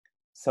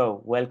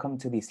So, welcome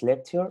to this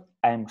lecture.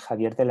 I'm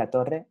Javier de la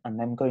Torre,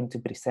 and I'm going to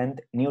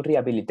present new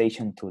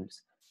rehabilitation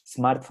tools,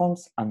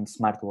 smartphones and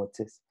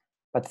smartwatches.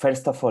 But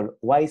first of all,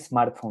 why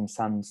smartphones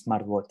and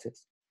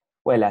smartwatches?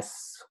 Well, as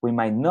we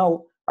might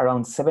know,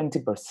 around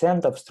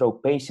 70% of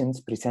stroke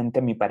patients present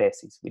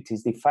hemiparesis, which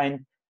is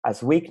defined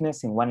as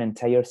weakness in one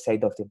entire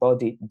side of the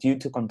body due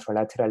to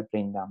contralateral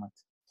brain damage.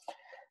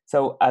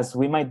 So as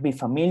we might be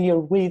familiar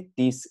with,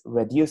 this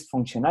reduced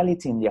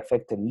functionality in the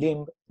affected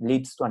limb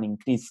leads to an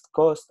increased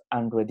cost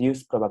and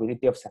reduced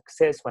probability of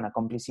success when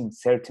accomplishing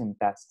certain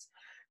tasks,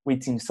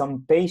 which in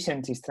some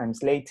patients is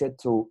translated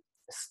to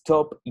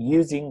stop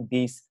using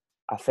this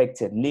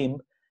affected limb,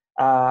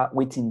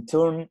 which in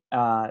turn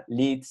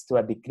leads to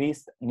a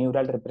decreased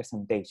neural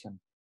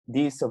representation.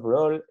 This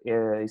overall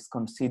is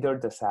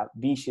considered as a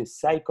vicious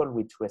cycle,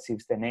 which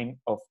receives the name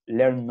of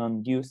learn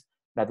non-use,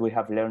 that we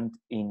have learned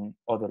in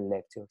other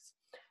lectures.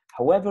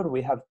 However,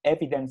 we have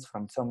evidence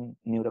from some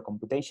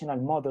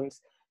neurocomputational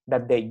models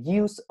that the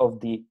use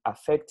of the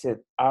affected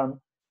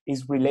arm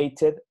is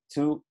related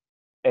to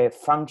a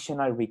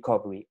functional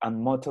recovery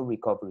and motor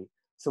recovery.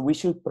 So we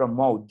should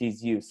promote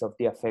this use of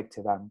the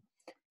affected arm.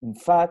 In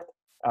fact,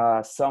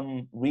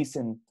 some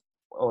recent,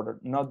 or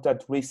not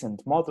that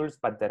recent models,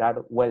 but that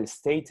are well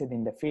stated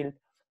in the field,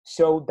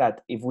 show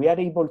that if we are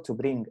able to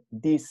bring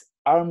this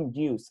arm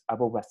use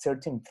above a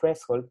certain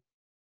threshold,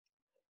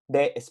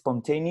 the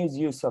spontaneous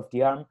use of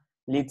the arm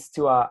leads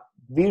to a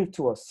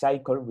virtuous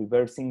cycle,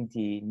 reversing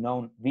the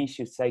known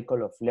vicious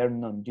cycle of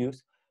learn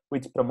non-use,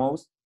 which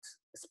promotes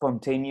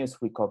spontaneous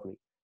recovery.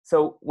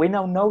 So we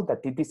now know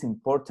that it is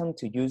important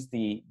to use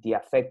the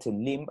affected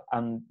limb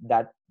and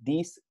that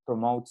this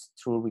promotes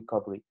true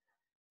recovery.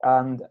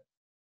 And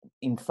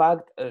in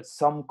fact,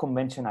 some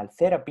conventional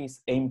therapies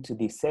aim to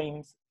these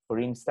aims, for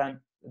instance,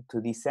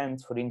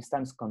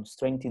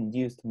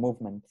 constraint-induced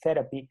movement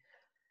therapy,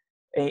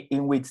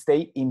 in which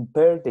they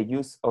impair the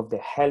use of the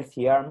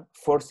healthy arm,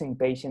 forcing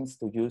patients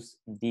to use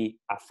the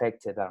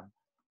affected arm.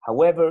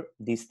 However,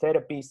 these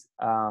therapies,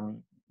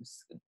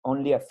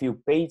 only a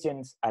few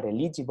patients are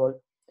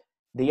eligible.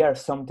 They are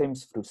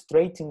sometimes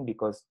frustrating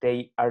because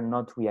they are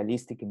not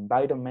realistic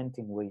environment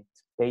in which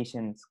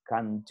patients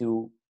can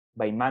do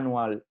by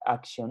manual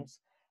actions,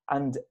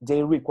 and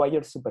they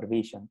require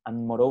supervision.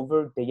 And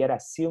moreover, they are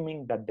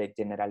assuming that the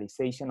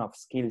generalization of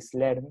skills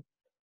learned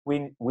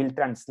will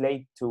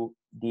translate to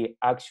the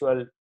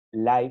actual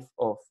life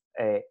of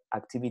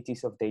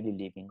activities of daily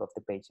living of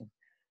the patient.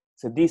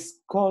 So this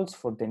calls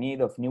for the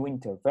need of new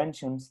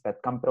interventions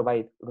that can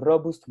provide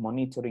robust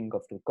monitoring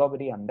of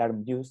recovery and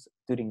arm use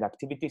during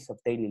activities of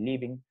daily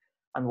living,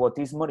 and what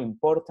is more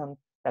important,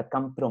 that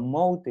can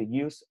promote the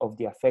use of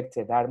the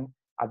affected arm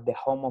at the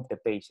home of the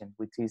patient,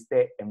 which is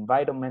the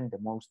environment, the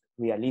most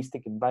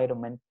realistic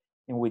environment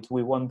in which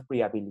we want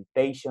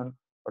rehabilitation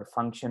or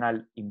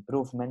functional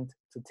improvement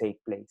to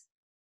take place.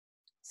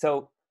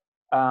 So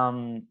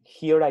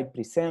here I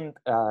present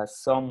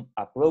some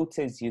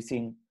approaches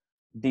using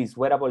these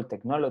wearable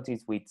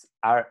technologies, which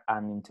are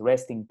an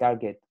interesting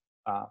target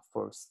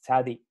for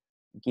study,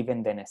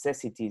 given the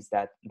necessities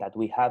that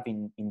we have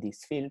in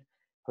this field.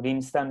 For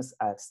instance,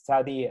 a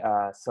study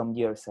some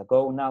years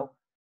ago now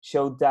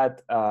showed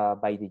that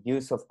by the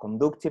use of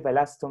conductive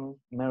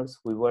elastomers,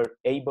 we were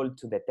able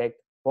to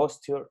detect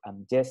posture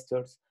and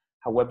gestures.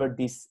 However,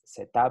 these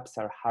setups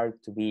are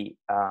hard to be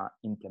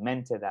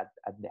implemented at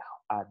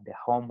the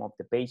home of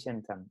the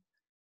patient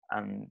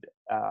and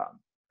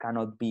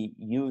cannot be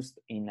used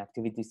in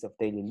activities of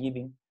daily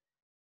living.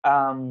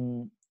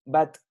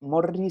 But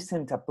more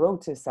recent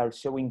approaches are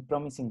showing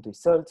promising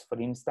results. For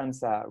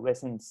instance, a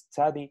recent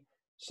study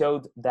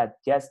showed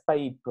that just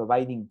by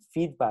providing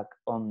feedback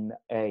on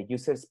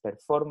users'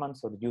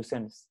 performance or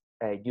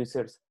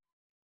users'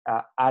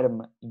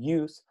 arm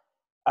use,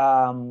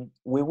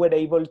 we were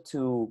able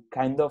to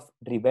kind of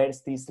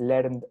reverse this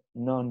learned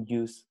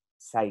non-use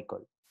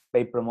cycle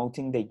by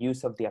promoting the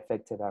use of the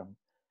affected arm.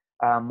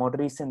 More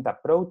recent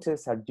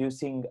approaches are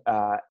using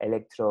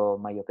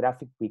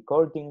electromyographic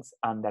recordings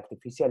and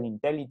artificial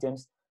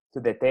intelligence to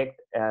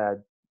detect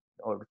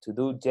or to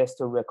do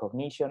gesture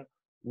recognition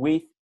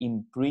with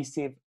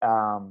impressive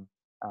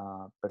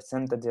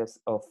percentages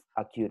of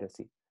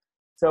accuracy.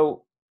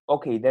 So,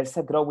 okay, there's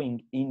a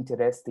growing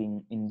interest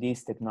in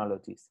these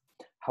technologies.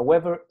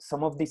 However,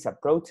 some of these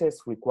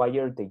approaches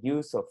require the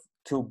use of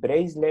 2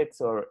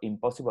 bracelets or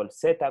impossible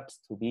setups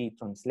to be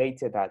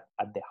translated at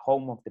the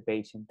home of the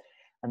patient.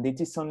 And it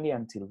is only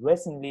until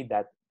recently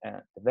that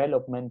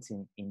developments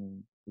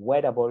in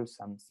wearables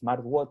and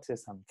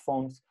smartwatches and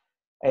phones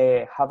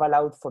have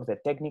allowed for the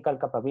technical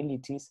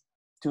capabilities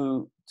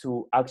to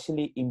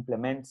actually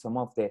implement some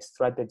of the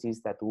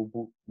strategies that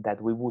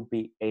we would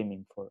be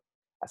aiming for.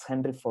 As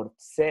Henry Ford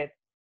said,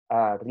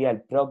 real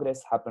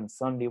progress happens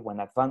only when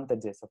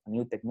advantages of a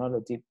new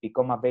technology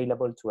become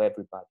available to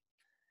everybody.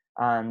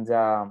 And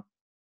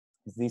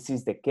this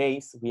is the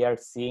case. We are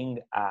seeing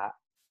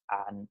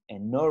an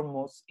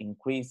enormous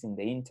increase in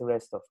the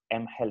interest of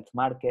mHealth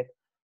market,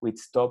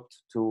 which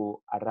topped to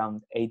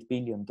around $8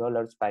 billion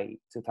by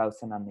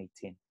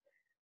 2018.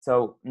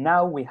 So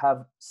now we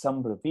have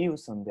some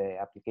reviews on the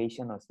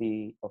application of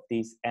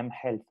these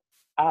mHealth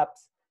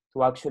apps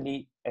to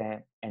actually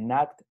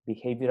enact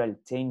behavioral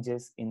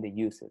changes in the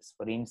users.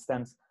 For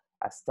instance,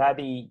 a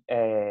study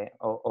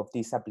of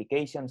these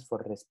applications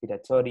for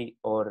respiratory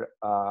or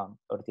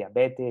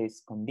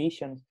diabetes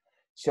conditions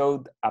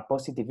showed a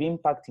positive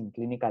impact in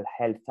clinical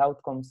health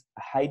outcomes,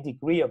 a high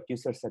degree of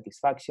user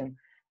satisfaction,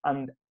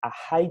 and a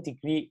high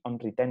degree on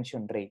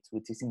retention rates,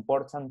 which is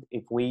important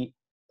if we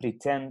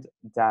pretend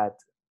that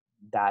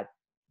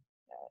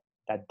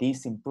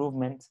these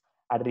improvements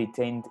are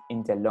retained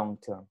in the long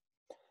term.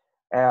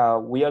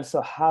 We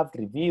also have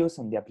reviews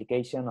on the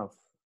application of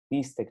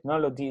these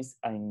technologies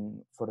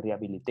for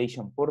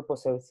rehabilitation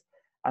purposes,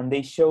 and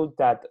they showed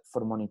that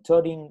for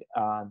monitoring,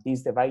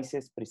 these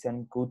devices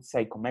present good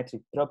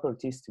psychometric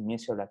properties to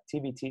measure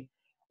activity,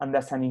 and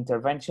as an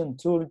intervention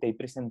tool, they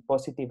present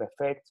positive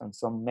effects on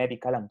some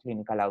medical and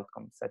clinical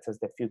outcomes, such as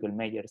the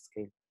Fugel-Meyer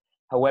scale.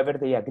 However,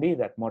 they agree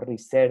that more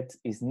research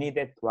is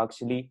needed to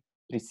actually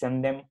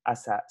present them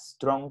as a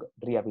strong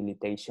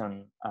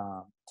rehabilitation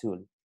tool.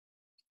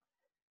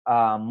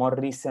 More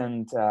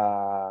recent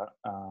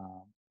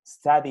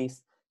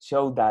studies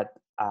show that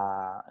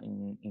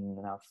in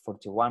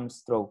 41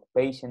 stroke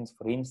patients,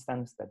 for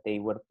instance, that they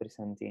were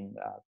presenting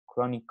a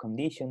chronic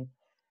condition,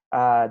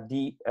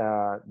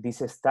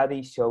 this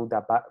study showed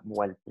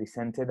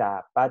presented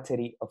a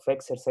battery of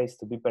exercise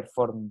to be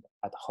performed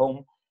at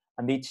home,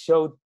 and it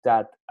showed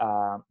that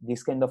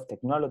these kind of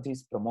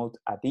technologies promote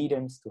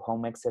adherence to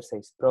home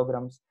exercise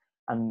programs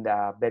and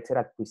better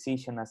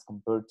acquisition as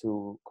compared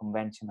to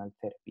conventional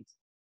therapies.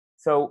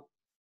 So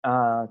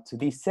to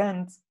this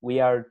end, we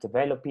are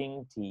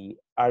developing the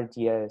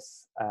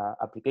RGS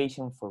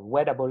application for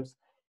wearables,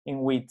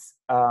 in which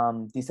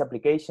this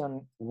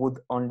application would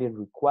only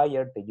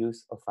require the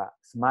use of a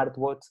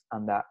smartwatch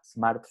and a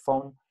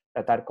smartphone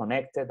that are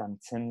connected and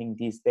sending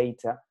this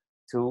data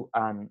to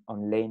an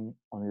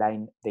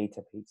online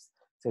database.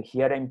 So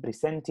here I'm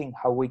presenting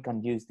how we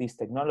can use this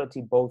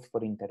technology both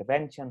for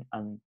intervention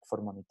and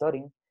for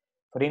monitoring.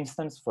 For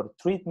instance, for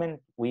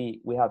treatment,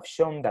 we have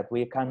shown that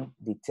we can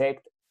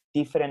detect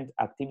different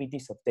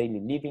activities of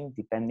daily living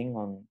depending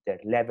on their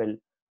level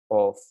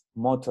of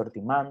motor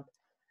demand.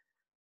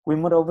 We,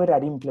 moreover,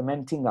 are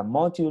implementing a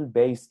module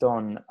based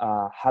on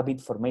habit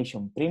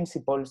formation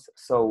principles.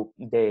 So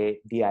the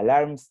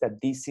alarms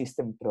that this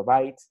system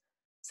provides,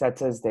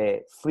 such as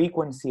the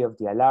frequency of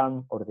the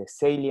alarm or the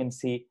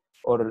saliency,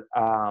 or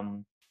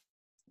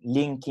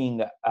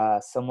linking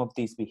some of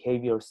these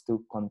behaviors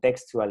to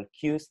contextual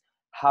cues,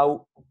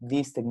 how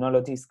these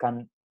technologies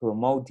can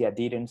promote the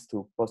adherence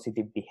to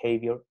positive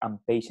behavior and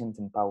patient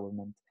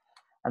empowerment.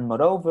 And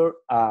moreover,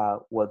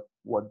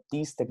 what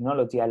this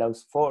technology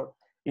allows for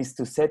is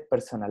to set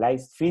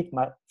personalized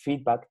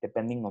feedback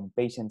depending on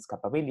patients'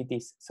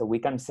 capabilities. So we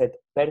can set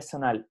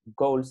personal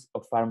goals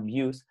of arm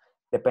use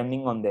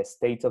depending on the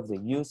state of the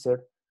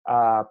user,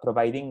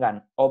 providing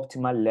an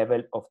optimal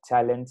level of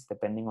challenge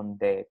depending on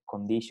the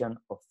condition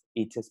of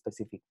each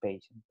specific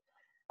patient.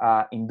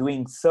 In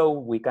doing so,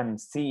 we can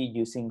see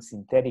using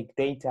synthetic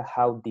data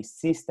how this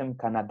system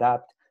can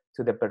adapt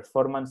to the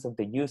performance of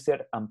the user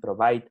and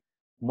provide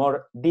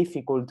more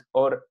difficult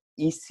or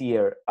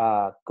easier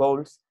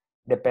goals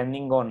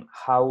depending on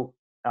how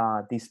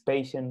this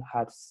patient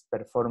has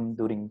performed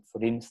during,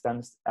 for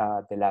instance,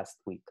 the last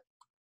week.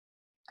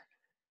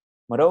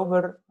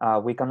 Moreover,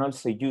 we can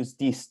also use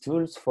these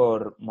tools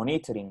for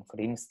monitoring.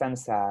 For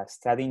instance, a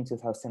study in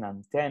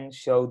 2010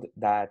 showed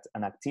that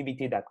an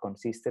activity that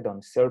consisted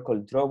on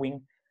circle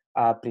drawing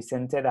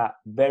presented a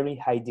very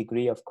high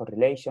degree of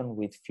correlation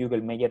with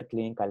Fugel-Meyer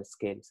clinical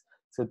scales.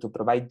 So to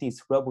provide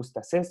this robust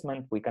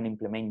assessment, we can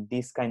implement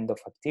these kind of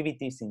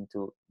activities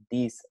into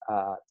these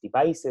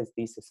devices,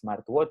 these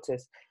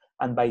smartwatches,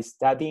 and by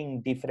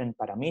studying different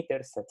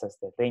parameters such as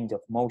the range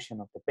of motion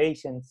of the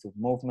patient,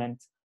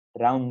 movements,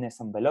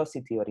 roundness and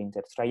velocity, or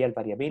intertrial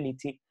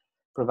variability,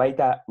 provide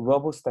a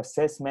robust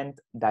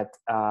assessment that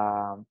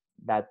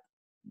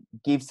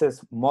gives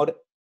us more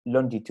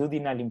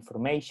longitudinal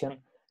information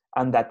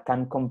and that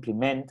can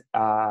complement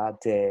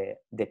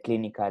the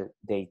clinical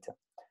data.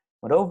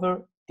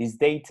 Moreover, this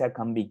data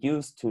can be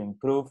used to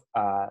improve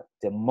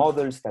the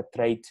models that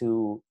try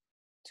to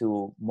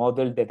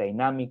model the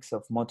dynamics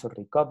of motor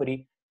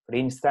recovery. For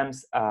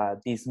instance,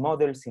 these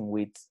models in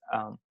which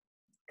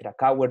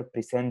Krakauer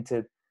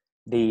presented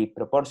the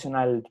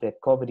proportional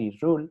recovery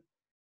rule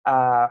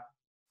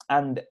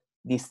and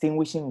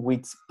distinguishing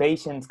which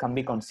patients can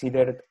be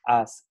considered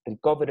as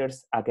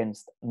recoverers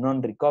against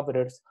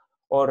non-recoverers,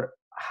 or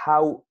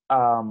how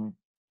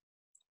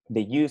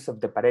the use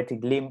of the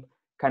paretic limb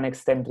can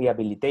extend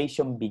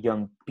rehabilitation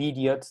beyond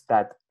periods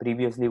that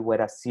previously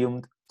were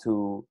assumed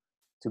to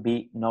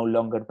be no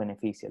longer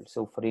beneficial.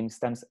 So for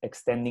instance,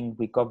 extending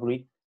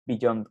recovery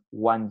beyond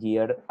 1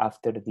 year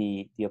after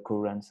the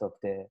occurrence of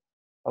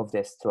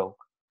the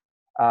stroke.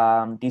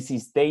 This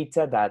is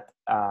data that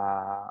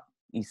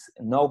is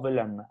novel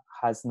and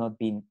has not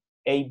been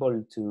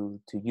able to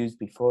use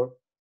before.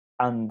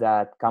 and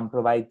that can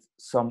provide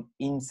some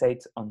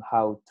insights on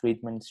how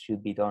treatments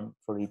should be done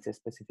for each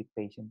specific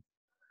patient.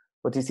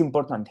 What is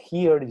important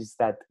here is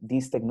that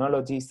these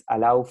technologies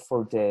allow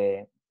for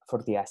the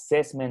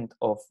assessment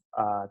of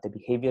the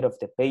behavior of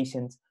the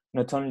patients,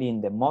 not only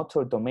in the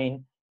motor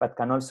domain, but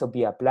can also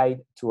be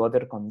applied to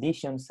other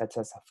conditions such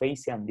as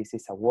aphasia, and this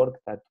is a work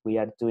that we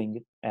are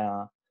doing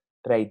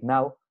right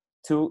now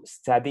to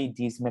study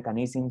these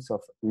mechanisms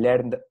of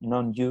learned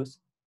non-use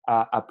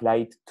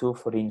applied to,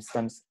 for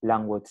instance,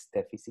 language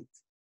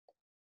deficits.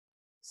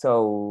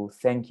 So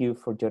thank you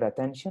for your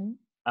attention,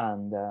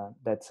 and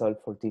that's all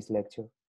for this lecture.